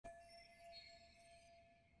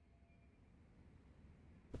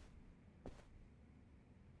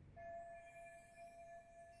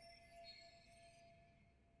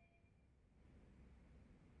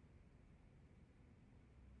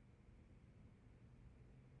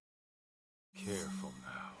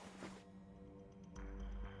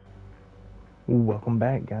Welcome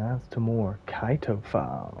back, guys, to more KAITO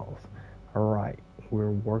files. Alright,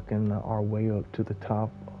 we're working our way up to the top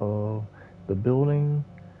of the building,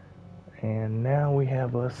 and now we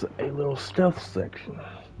have us a little stealth section.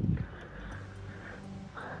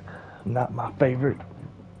 Not my favorite,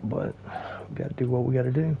 but we gotta do what we gotta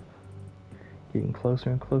do. Getting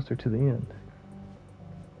closer and closer to the end.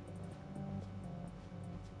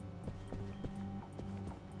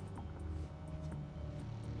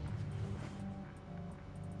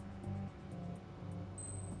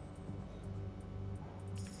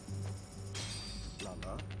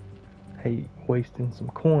 Hate wasting some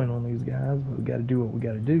coin on these guys, but we gotta do what we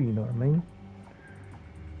gotta do, you know what I mean?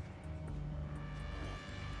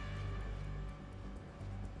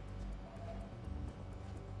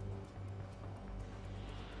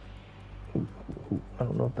 Ooh, I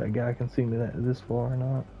don't know if that guy can see me this far or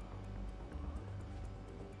not.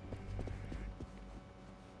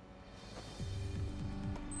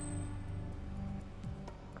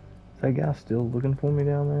 Is that guy still looking for me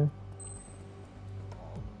down there?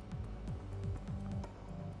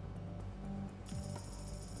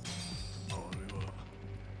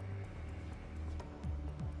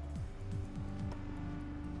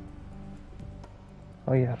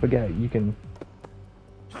 Oh yeah, I forgot you can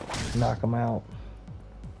knock them out.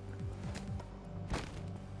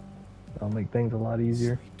 That'll make things a lot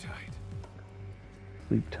easier. Sleep tight.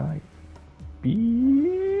 Sleep tight.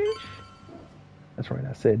 Beesh. That's right,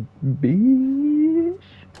 I said beesh.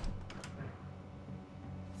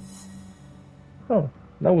 Oh,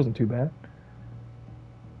 that wasn't too bad.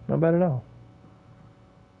 Not bad at all.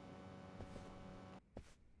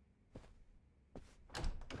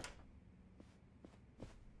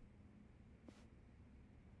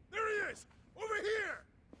 There he is! Over here!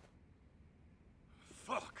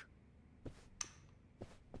 Fuck.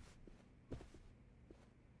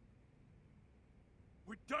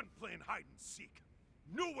 We're done playing hide and seek.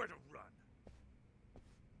 Nowhere to run.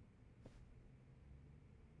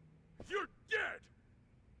 You're dead!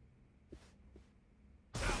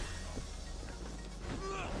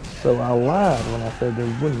 So I lied when I said there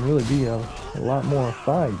wouldn't really be a lot more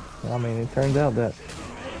fight. I mean, it turns out that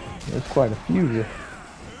there's quite a few.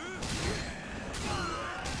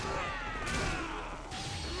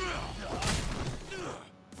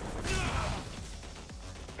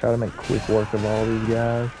 Try to make quick work of all these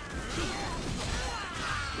guys.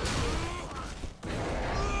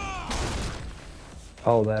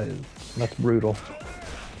 Oh, that's brutal.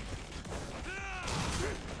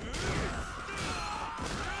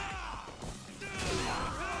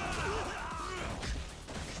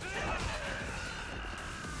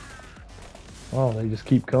 Oh, they just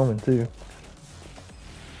keep coming too.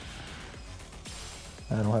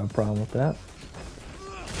 I don't have a problem with that.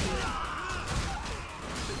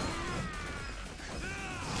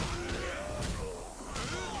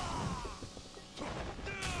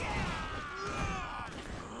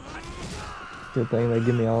 Good thing they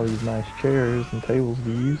give me all these nice chairs and tables to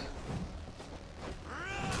use.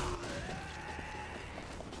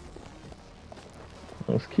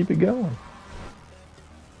 Let's keep it going.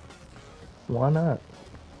 Why not?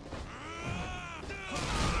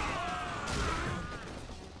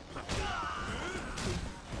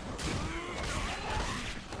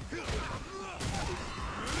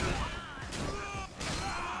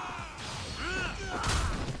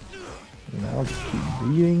 Now I'll just keep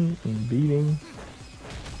beating and beating.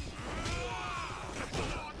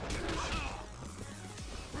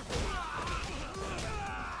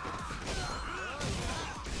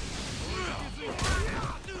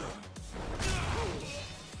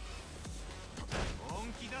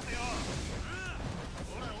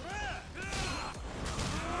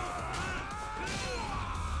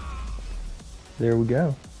 There we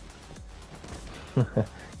go.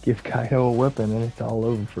 Give KAITO a weapon and it's all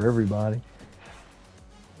over for everybody.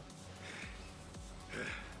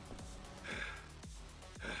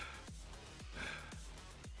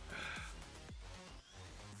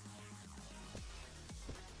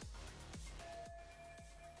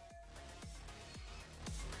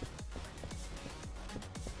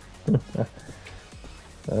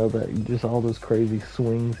 Just all those crazy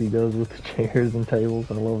swings he does with the chairs and tables.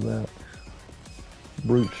 I love that.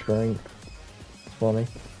 Brute strength. It's funny.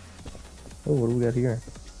 Oh, what do we got here?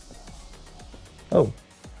 Oh,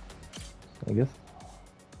 I guess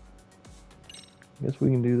we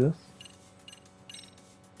can do this.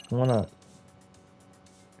 Why not?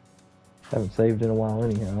 Haven't saved in a while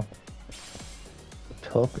anyhow.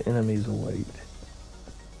 Tough enemies await.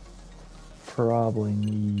 Probably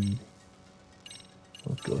need.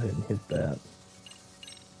 Let's go ahead and hit that.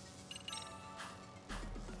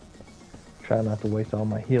 Try not to waste all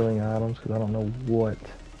my healing items because I don't know what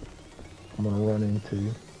I'm gonna run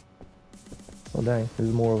into. Oh dang,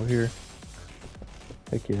 there's more over here.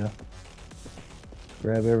 Heck yeah.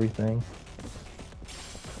 Grab everything.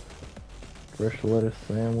 Fresh lettuce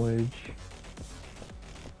sandwich.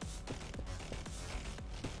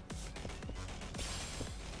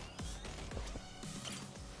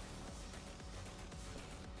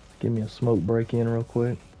 Give me a smoke break in real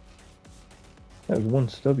quick. There's one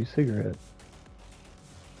stubby cigarette.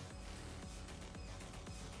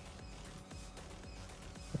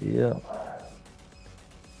 Yeah.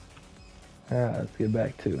 Alright, let's get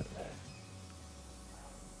back to it.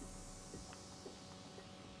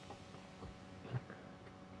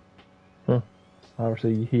 Huh.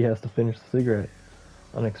 Obviously, he has to finish the cigarette.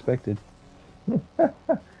 Unexpected. Let's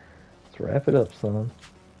wrap it up, son.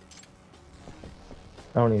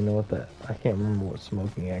 I don't even know what that... I can't remember what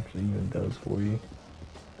smoking actually even does for you.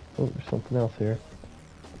 Oh, there's something else here.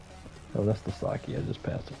 Oh, that's the sake. I just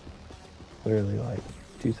passed it. Literally like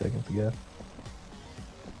 2 seconds ago.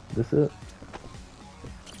 Is this it?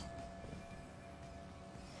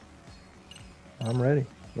 I'm ready.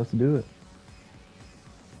 Let's do it.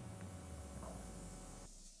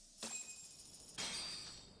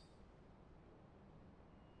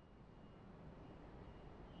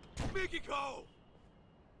 Mikiko!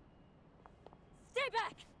 Stay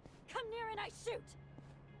back! Come near and I shoot!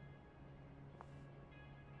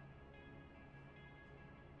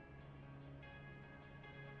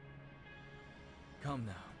 Come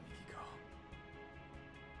now, Mikiko.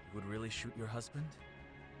 You would really shoot your husband?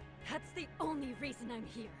 That's the only reason I'm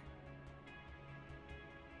here.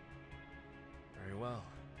 Very well.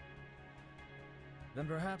 Then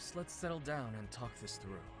perhaps let's settle down and talk this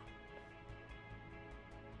through.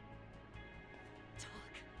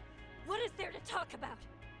 Talk? What is there to talk about?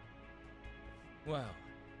 Well,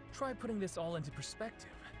 try putting this all into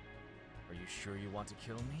perspective. Are you sure you want to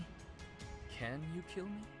kill me? Can you kill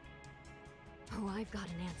me? Oh, I've got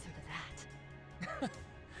an answer to that.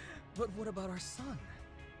 But what about our son?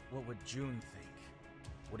 What would June think?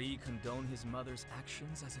 Would he condone his mother's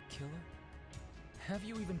actions as a killer? Have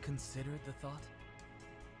you even considered the thought?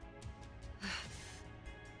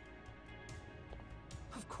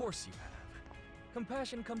 Of course you have.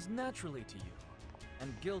 Compassion comes naturally to you,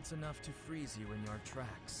 and guilt's enough to freeze you in your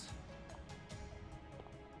tracks.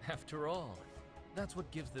 After all, that's what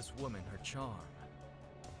gives this woman her charm.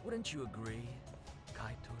 Wouldn't you agree,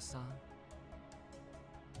 Kaito-san?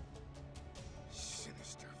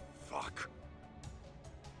 Sinister fuck.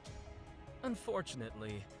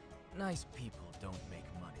 Unfortunately, nice people don't make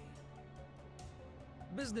money.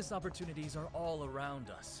 Business opportunities are all around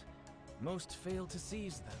us. Most fail to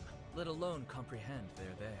seize them, let alone comprehend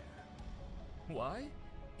they're there. Why?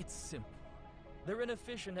 It's simple. They're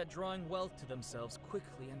inefficient at drawing wealth to themselves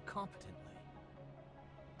quickly and competently.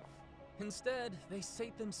 Instead, they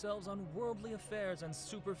sate themselves on worldly affairs and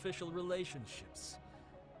superficial relationships.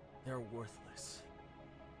 They're worthless.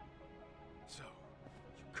 So,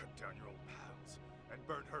 you cut down your old pals and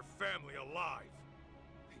burned her family alive.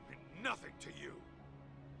 They meant nothing to you.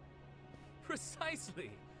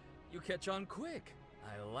 Precisely! You catch on quick.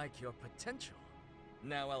 I like your potential.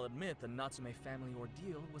 Now I'll admit the Natsume family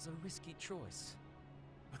ordeal was a risky choice.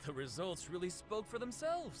 But the results really spoke for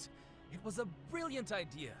themselves. It was a brilliant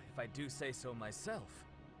idea, if I do say so myself.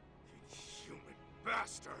 Inhuman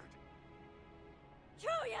bastard!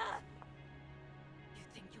 Julia! You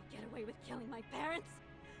think you'll get away with killing my parents?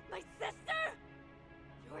 My sister?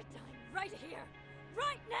 You're dying right here,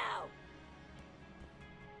 right now!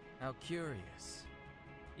 How curious.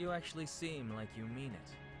 You actually seem like you mean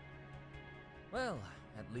it. Well,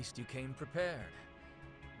 at least you came prepared.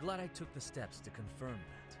 Glad I took the steps to confirm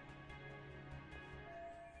that.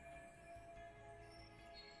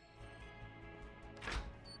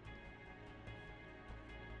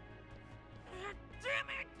 Damn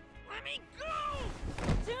it! Let me go!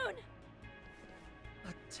 June!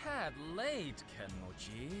 A tad late,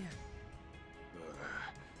 Kenmochi.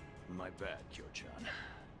 My bad, Kyo-chan.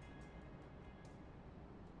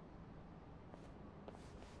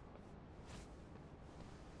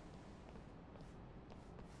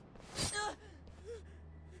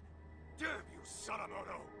 Damn you,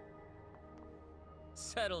 Sadamoto!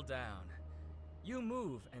 Settle down. You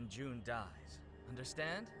move and June dies.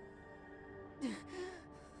 Understand?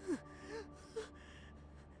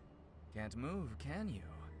 Can't move, can you?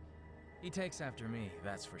 He takes after me,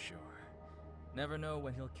 that's for sure. Never know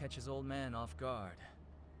when he'll catch his old man off guard.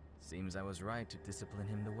 Seems I was right to discipline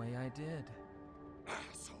him the way I did.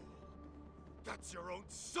 Asshole! That's your own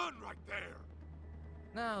son right there!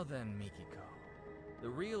 Now then, Mikiko. The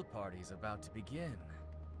real party's about to begin.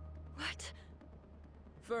 What?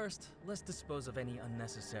 First, let's dispose of any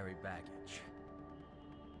unnecessary baggage.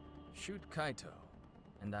 Shoot Kaito,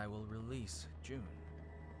 and I will release June.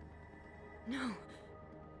 No.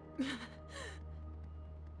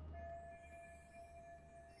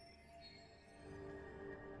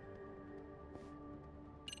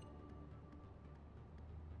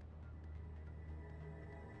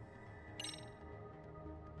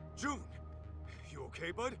 June! You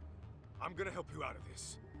okay, bud? I'm gonna help you out of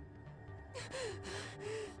this.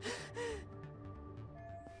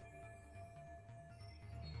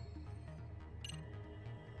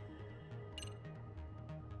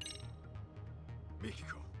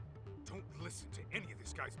 Mikiko, don't listen to any of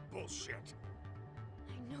this guy's bullshit.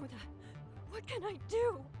 I know that. What can I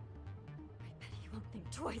do? I bet he won't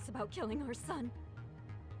think twice about killing our son.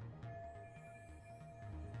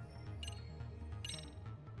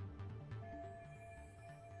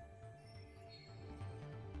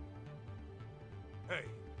 Hey,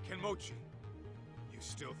 Kenmochi. You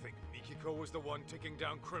still think Mikiko was the one taking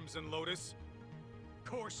down Crimson Lotus?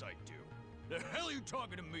 Course I do. The hell are you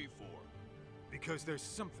talking to me for? Because there's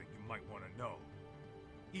something you might want to know.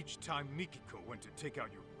 Each time Mikiko went to take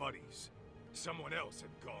out your buddies, someone else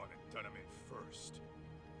had gone and done him in first.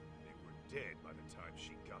 They were dead by the time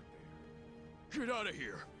she got there. Get out of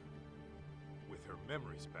here! With her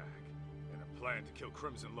memories back, and a plan to kill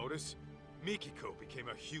Crimson Lotus, Mikiko became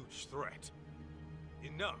a huge threat.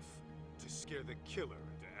 Enough to scare the killer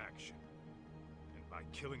into action. And by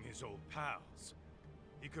killing his old pals,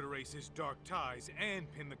 he could erase his dark ties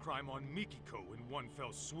and pin the crime on Mikiko in one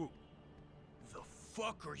fell swoop. The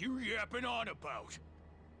fuck are you yapping on about?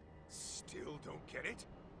 Still don't get it?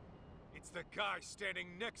 It's the guy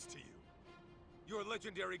standing next to you. Your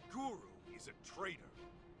legendary guru is a traitor.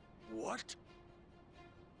 What?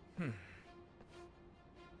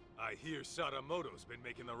 I hear Sadamoto's been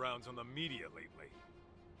making the rounds on the media lately.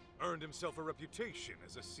 Earned himself a reputation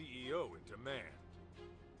as a CEO in demand.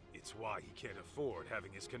 It's why he can't afford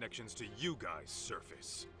having his connections to you guys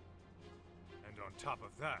surface. And on top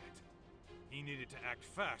of that, he needed to act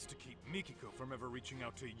fast to keep Mikiko from ever reaching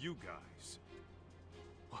out to you guys.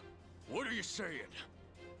 What are you saying?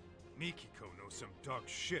 Mikiko knows some dark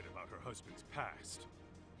shit about her husband's past.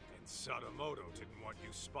 And Sadamoto didn't want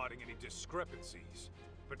you spotting any discrepancies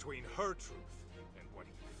between her truth and what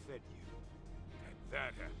he fed you. And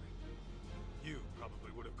that happened. You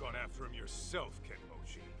probably would have gone after him yourself,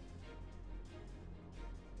 Kenmochi.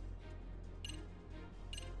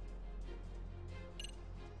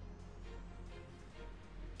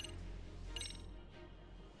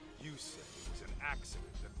 You said it was an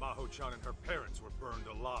accident that Maho-chan and her parents were burned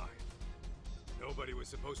alive. Nobody was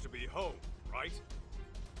supposed to be home, right?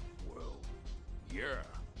 Well, yeah.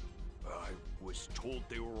 I was told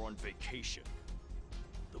they were on vacation.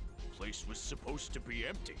 The place was supposed to be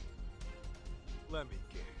empty. Let me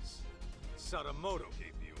guess. Sadamoto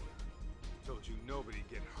gave the order. Told you nobody'd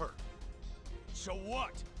get hurt. So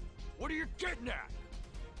what? What are you getting at?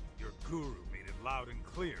 Your guru made it loud and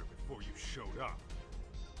clear before you showed up.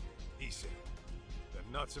 He said the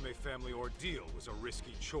Natsume family ordeal was a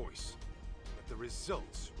risky choice, but the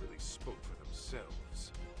results really spoke for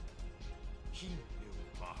themselves. He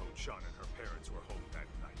knew Maho-chan and her parents were home that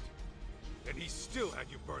night, and he still had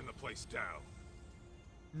you burn the place down.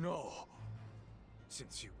 No.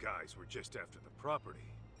 Since you guys were just after the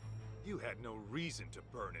property, you had no reason to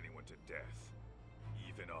burn anyone to death.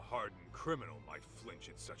 Even a hardened criminal might flinch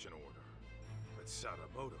at such an order. But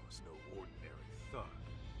Sadamoto's no ordinary thug.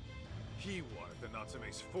 He wanted the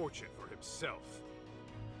Natsume's fortune for himself.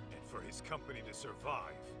 And for his company to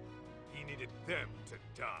survive, he needed them to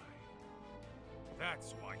die.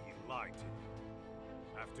 That's why he lied to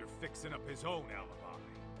you, after fixing up his own alibi.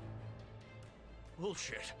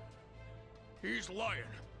 Bullshit. He's lying.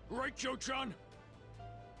 Right, Joe-chan?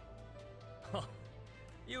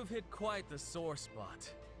 You've hit quite the sore spot.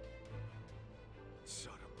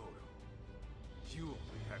 Sadamoto, you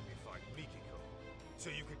only had me find Mikiko,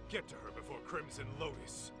 so you could get to her before Crimson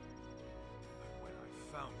Lotus. But when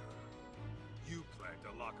I found her, you planned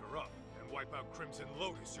to lock her up and wipe out Crimson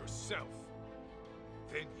Lotus yourself.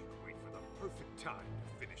 Then you'd wait for the perfect time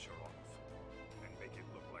to finish her off, and make it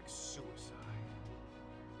look like suicide.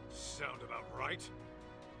 Sound about right?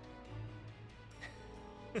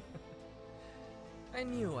 I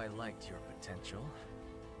knew I liked your potential.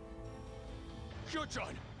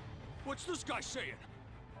 Joe-chan! What's this guy saying?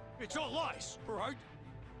 It's all lies, right?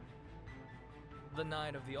 The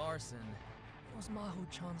night of the arson was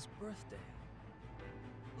Maho-chan's birthday.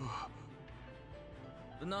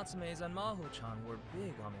 The Natsumes and Maho-chan were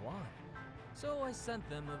big on wine. So I sent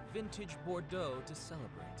them a vintage Bordeaux to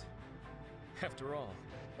celebrate. After all,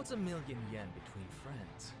 what's a million yen between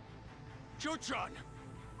friends? Kyo-chan!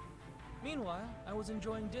 Meanwhile, I was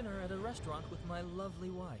enjoying dinner at a restaurant with my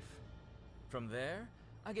lovely wife. From there,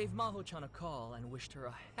 I gave Maho-chan a call and wished her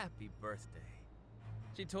a happy birthday.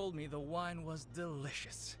 She told me the wine was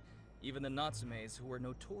delicious. Even the Natsumes, who were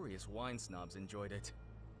notorious wine snobs, enjoyed it.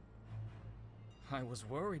 I was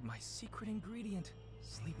worried my secret ingredient,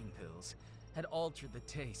 sleeping pills, had altered the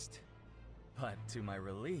taste. But to my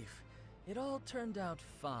relief, it all turned out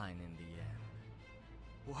fine in the end.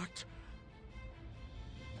 What?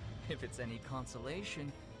 If it's any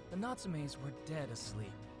consolation, the Natsumes were dead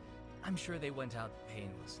asleep. I'm sure they went out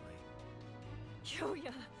painlessly.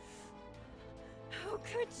 Kyoya! How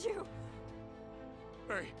could you?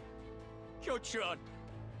 Hey, Kyo-chan!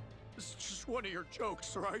 This is just one of your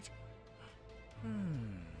jokes, right?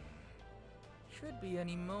 Should be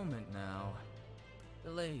any moment now.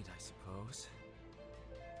 Delayed, I suppose.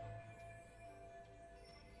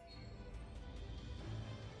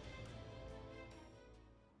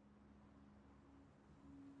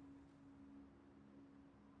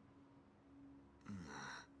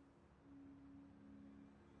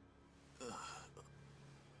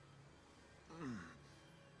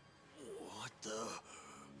 What the...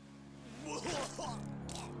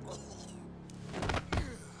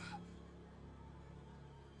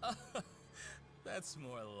 That's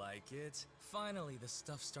more like it. Finally, the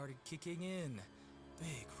stuff started kicking in.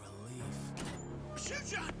 Big relief.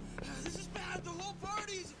 Shoot-chan! This is bad! The whole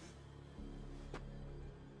party's...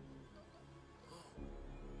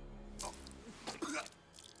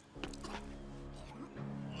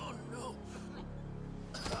 Oh no!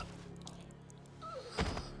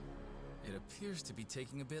 It appears to be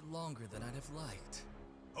taking a bit longer than I'd have liked.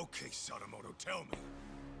 Okay, Sadamoto, tell me.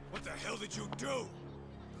 What the hell did you do?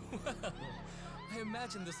 Well, I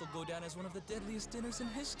imagine this will go down as one of the deadliest dinners in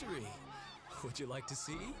history. Would you like to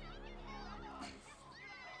see?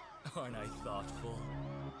 Aren't I thoughtful?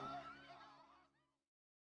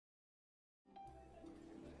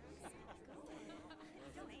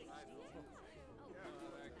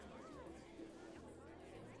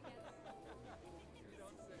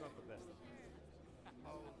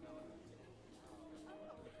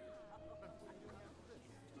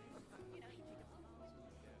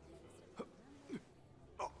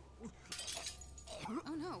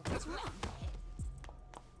 Oh no, what's wrong?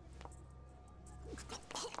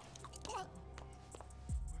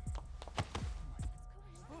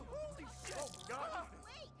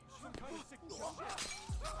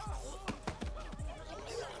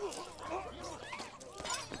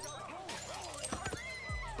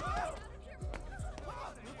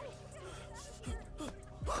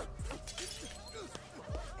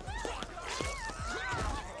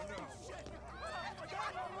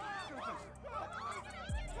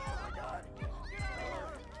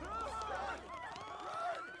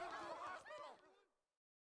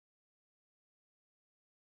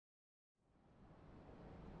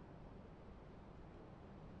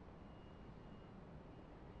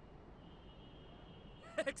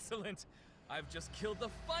 Excellent! I've just killed the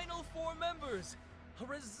final 4 members! A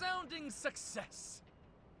resounding success!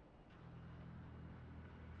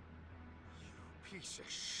 You piece of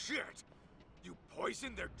shit! You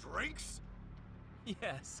poisoned their drinks?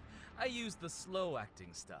 Yes, I used the slow-acting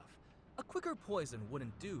stuff. A quicker poison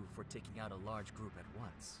wouldn't do for taking out a large group at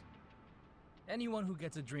once. Anyone who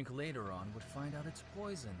gets a drink later on would find out it's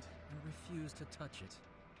poisoned and refuse to touch it.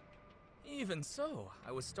 Even so,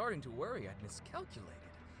 I was starting to worry I'd miscalculated,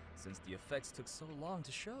 since the effects took so long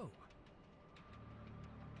to show.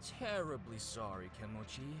 Terribly sorry,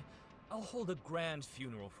 Kenmochi. I'll hold a grand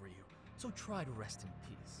funeral for you, so try to rest in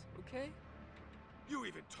peace, okay? You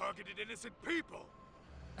even targeted innocent people!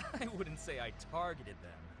 I wouldn't say I targeted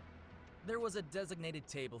them. There was a designated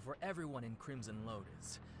table for everyone in Crimson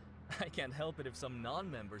Lotus. I can't help it if some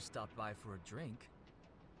non-members stopped by for a drink.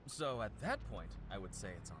 So at that point, I would say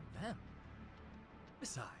it's on them.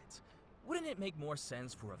 Besides, wouldn't it make more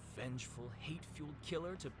sense for a vengeful, hate-fueled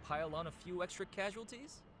killer to pile on a few extra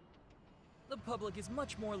casualties? The public is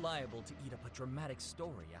much more liable to eat up a dramatic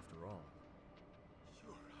story after all.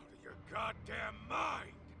 You're out of your goddamn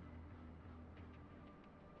mind!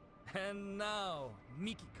 And now,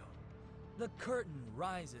 Mikiko, the curtain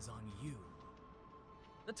rises on you.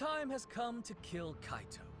 The time has come to kill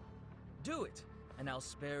Kaito. Do it, and I'll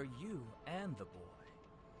spare you and the boy.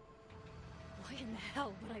 Why in the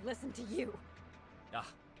hell would I listen to you? Ah,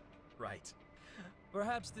 right.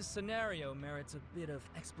 Perhaps this scenario merits a bit of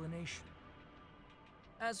explanation.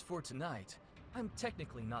 As for tonight, I'm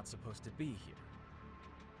technically not supposed to be here.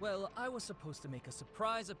 Well, I was supposed to make a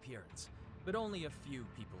surprise appearance, but only a few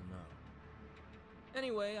people know.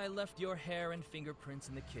 Anyway, I left your hair and fingerprints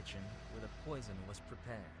in the kitchen where the poison was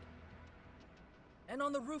prepared. And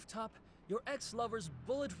on the rooftop, your ex-lover's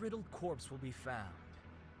bullet-riddled corpse will be found.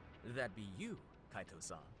 That'd be you,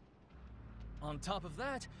 Kaito-san. On top of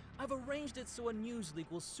that, I've arranged it so a news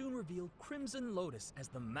leak will soon reveal Crimson Lotus as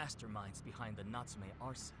the masterminds behind the Natsume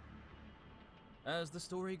arson. As the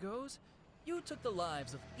story goes, you took the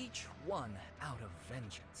lives of each one out of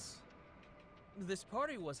vengeance. This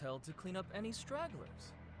party was held to clean up any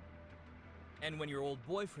stragglers. And when your old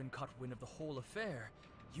boyfriend caught wind of the whole affair,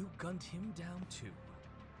 you gunned him down too.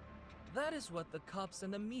 That is what the cops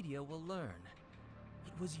and the media will learn.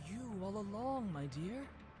 It was you all along, my dear.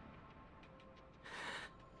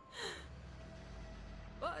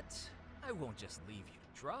 But I won't just leave you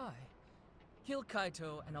to dry. Kill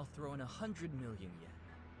Kaito and I'll throw in 100 million yen.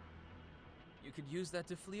 You could use that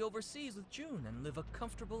to flee overseas with June and live a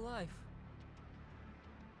comfortable life.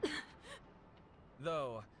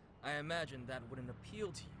 Though, I imagine that wouldn't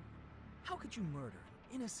appeal to you. How could you murder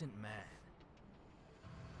an innocent man?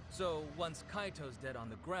 So, once Kaito's dead on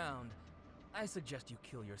the ground, I suggest you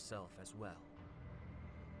kill yourself as well.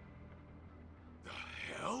 The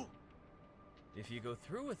hell? If you go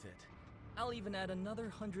through with it, I'll even add another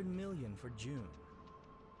 100 million for June.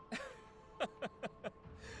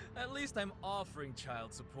 At least I'm offering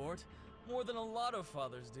child support, more than a lot of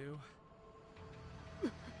fathers do.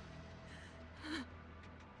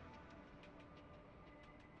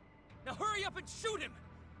 Now hurry up and shoot him!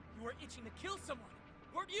 You were itching to kill someone,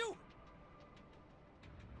 weren't you?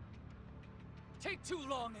 Take too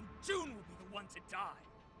long and June will be the one to die.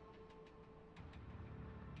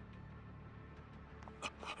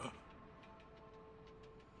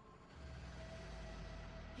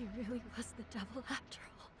 He really was the devil after all.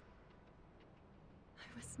 I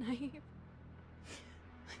was naive.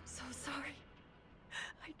 I'm so sorry.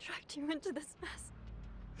 I dragged you into this mess.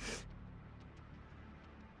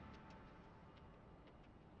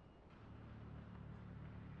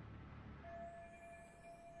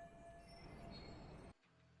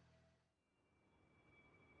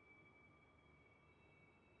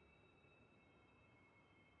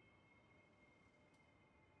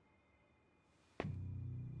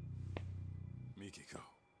 Mikiko.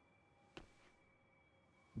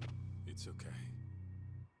 It's okay.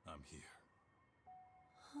 I'm here.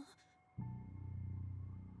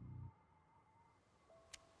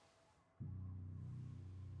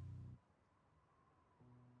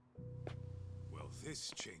 Well,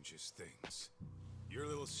 this changes things. Your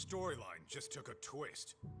little storyline just took a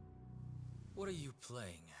twist. What are you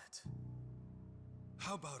playing at?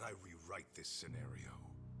 How about I rewrite this scenario?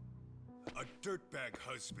 A dirtbag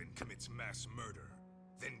husband commits mass murder,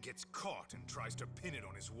 then gets caught and tries to pin it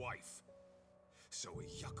on his wife. So a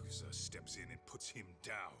Yakuza steps in and puts him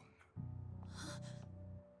down.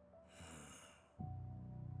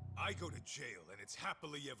 I go to jail and it's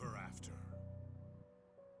happily ever after.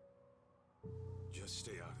 Just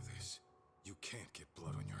stay out of this. You can't get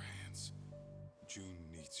blood on your hands. June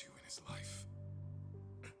needs you in his life.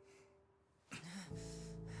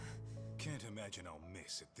 Can't imagine I'll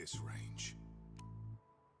miss at this range.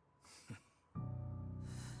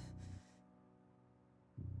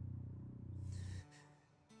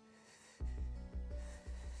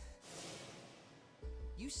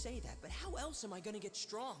 You say that, but how else am I gonna get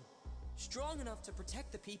strong? Strong enough to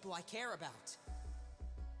protect the people I care about.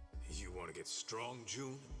 You want to get strong,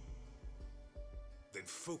 June? Then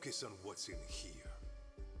focus on what's in here.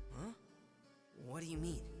 Huh? What do you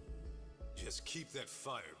mean? Just keep that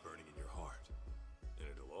fire burning in your heart, and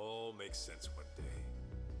it'll all make sense one day.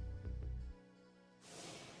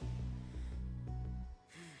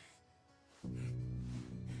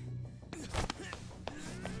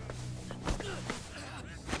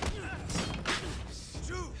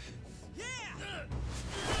 June! Yeah!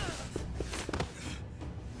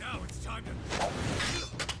 Now it's time to...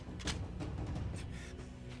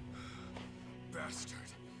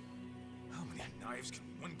 Bastard. How many knives can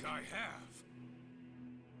one guy have?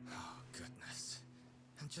 Oh, goodness.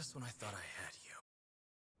 And just when I thought I had you.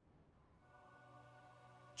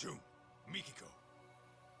 June, Mikiko,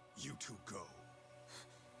 you two go.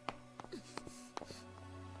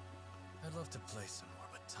 I'd love to play some more,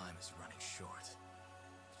 but time is running short.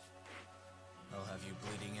 I'll have you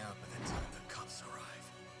bleeding out by the time the cops arrive.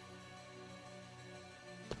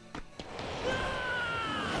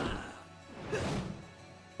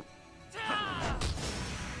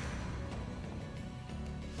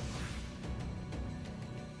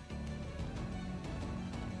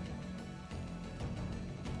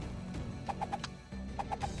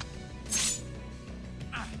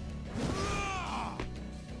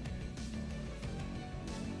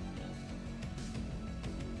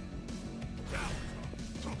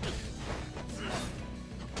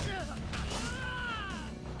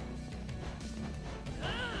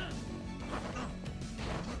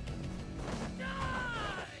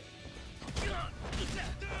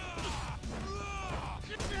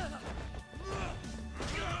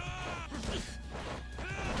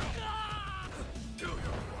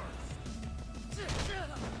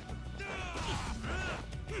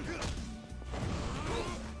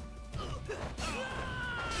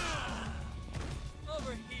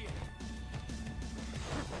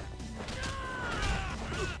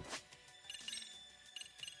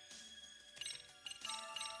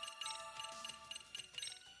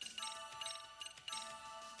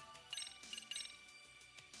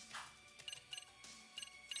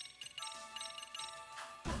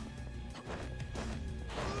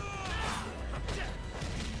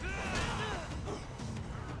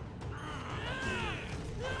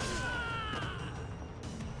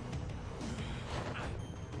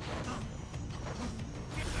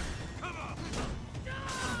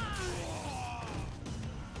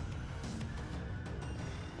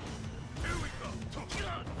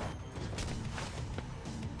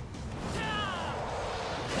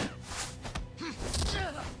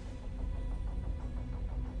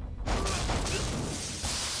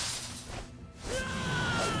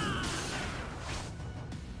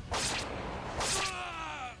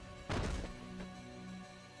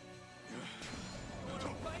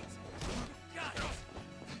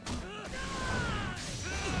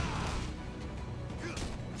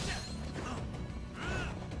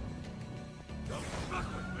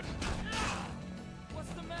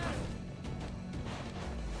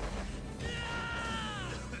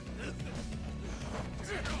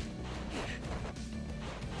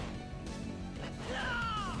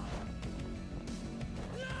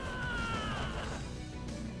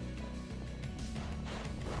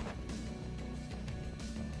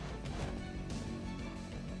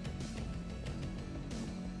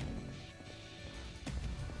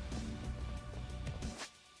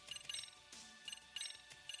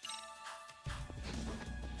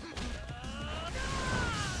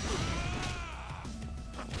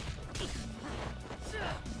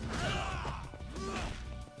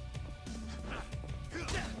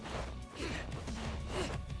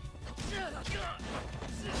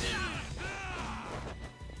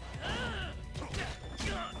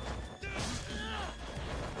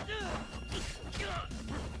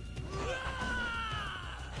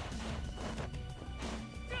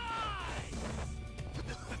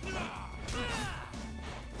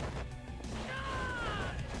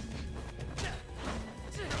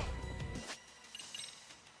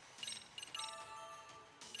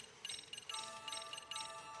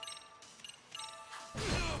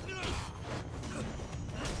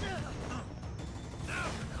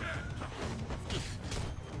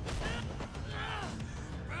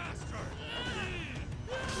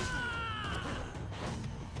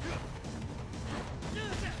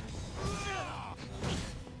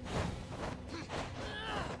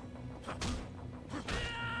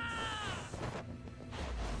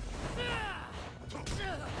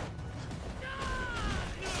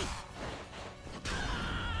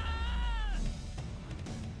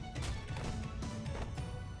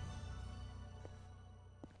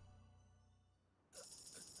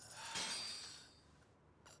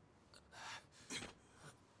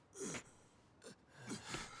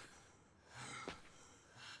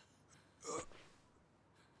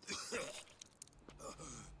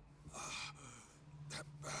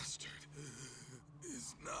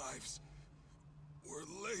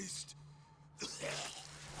 laced.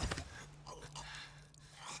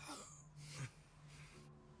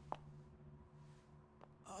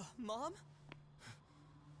 Mom?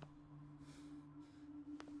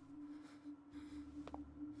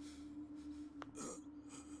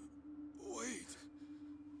 Wait.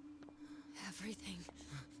 Everything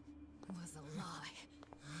was a lie.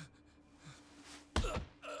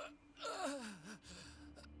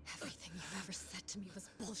 Everything you've ever said to me was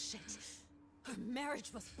bullshit. Our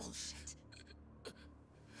marriage was bullshit. I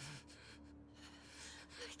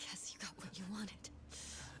guess you got what you wanted.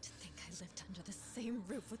 To think I lived under the same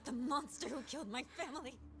roof with the monster who killed my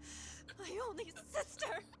family. My only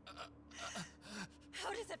sister!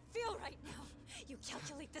 How does it feel right now? You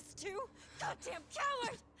calculate this too? Goddamn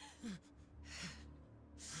coward!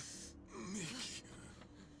 Miki,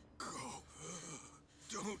 go.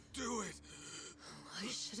 Don't do it. I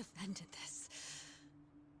should have ended this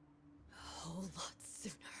a whole lot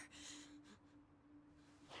sooner.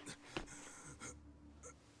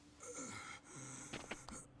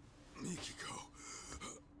 Mikiko.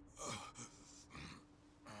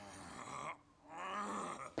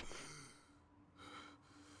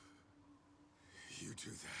 You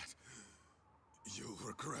do that, you'll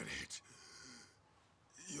regret it.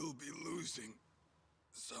 You'll be losing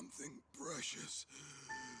something precious.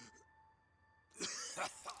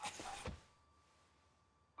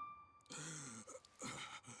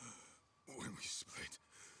 When we split,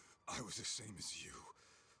 I was the same as you.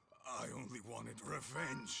 I only wanted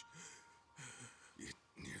revenge. It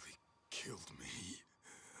nearly killed me.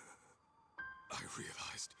 I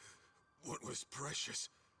realized what was precious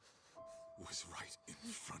was right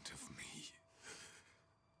in front of me.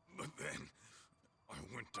 But then, I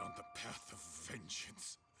went down the path of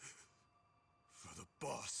vengeance. For the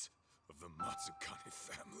boss of the Matsukane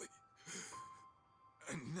family.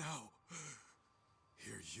 And now,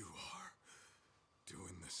 here you are,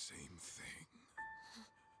 doing the same thing.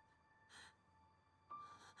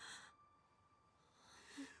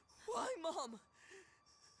 Why, Mom?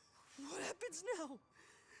 What happens now?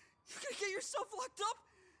 You're gonna get yourself locked up?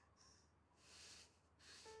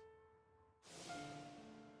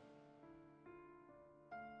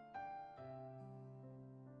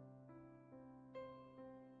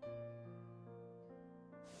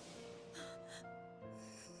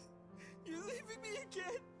 You're leaving me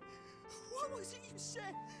again? What was it you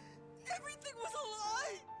said? Everything was a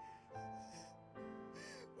lie!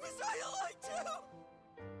 Was I a lie too?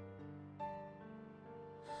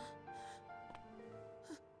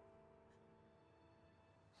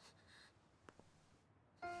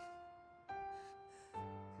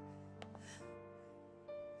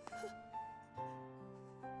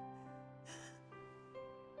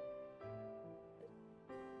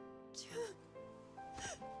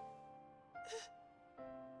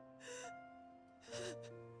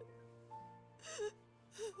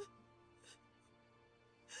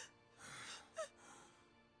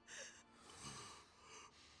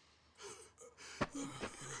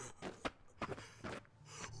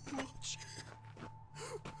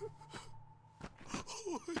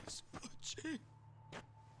 Always watching.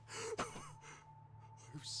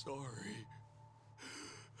 I'm sorry.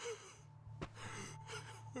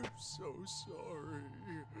 I'm so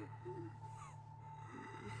sorry.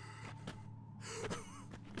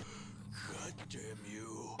 God damn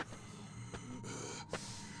you.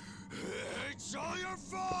 It's all your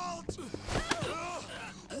fault!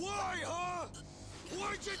 Why, huh?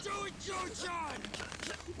 Why'd you do it, Joe-chan?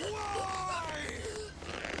 Why?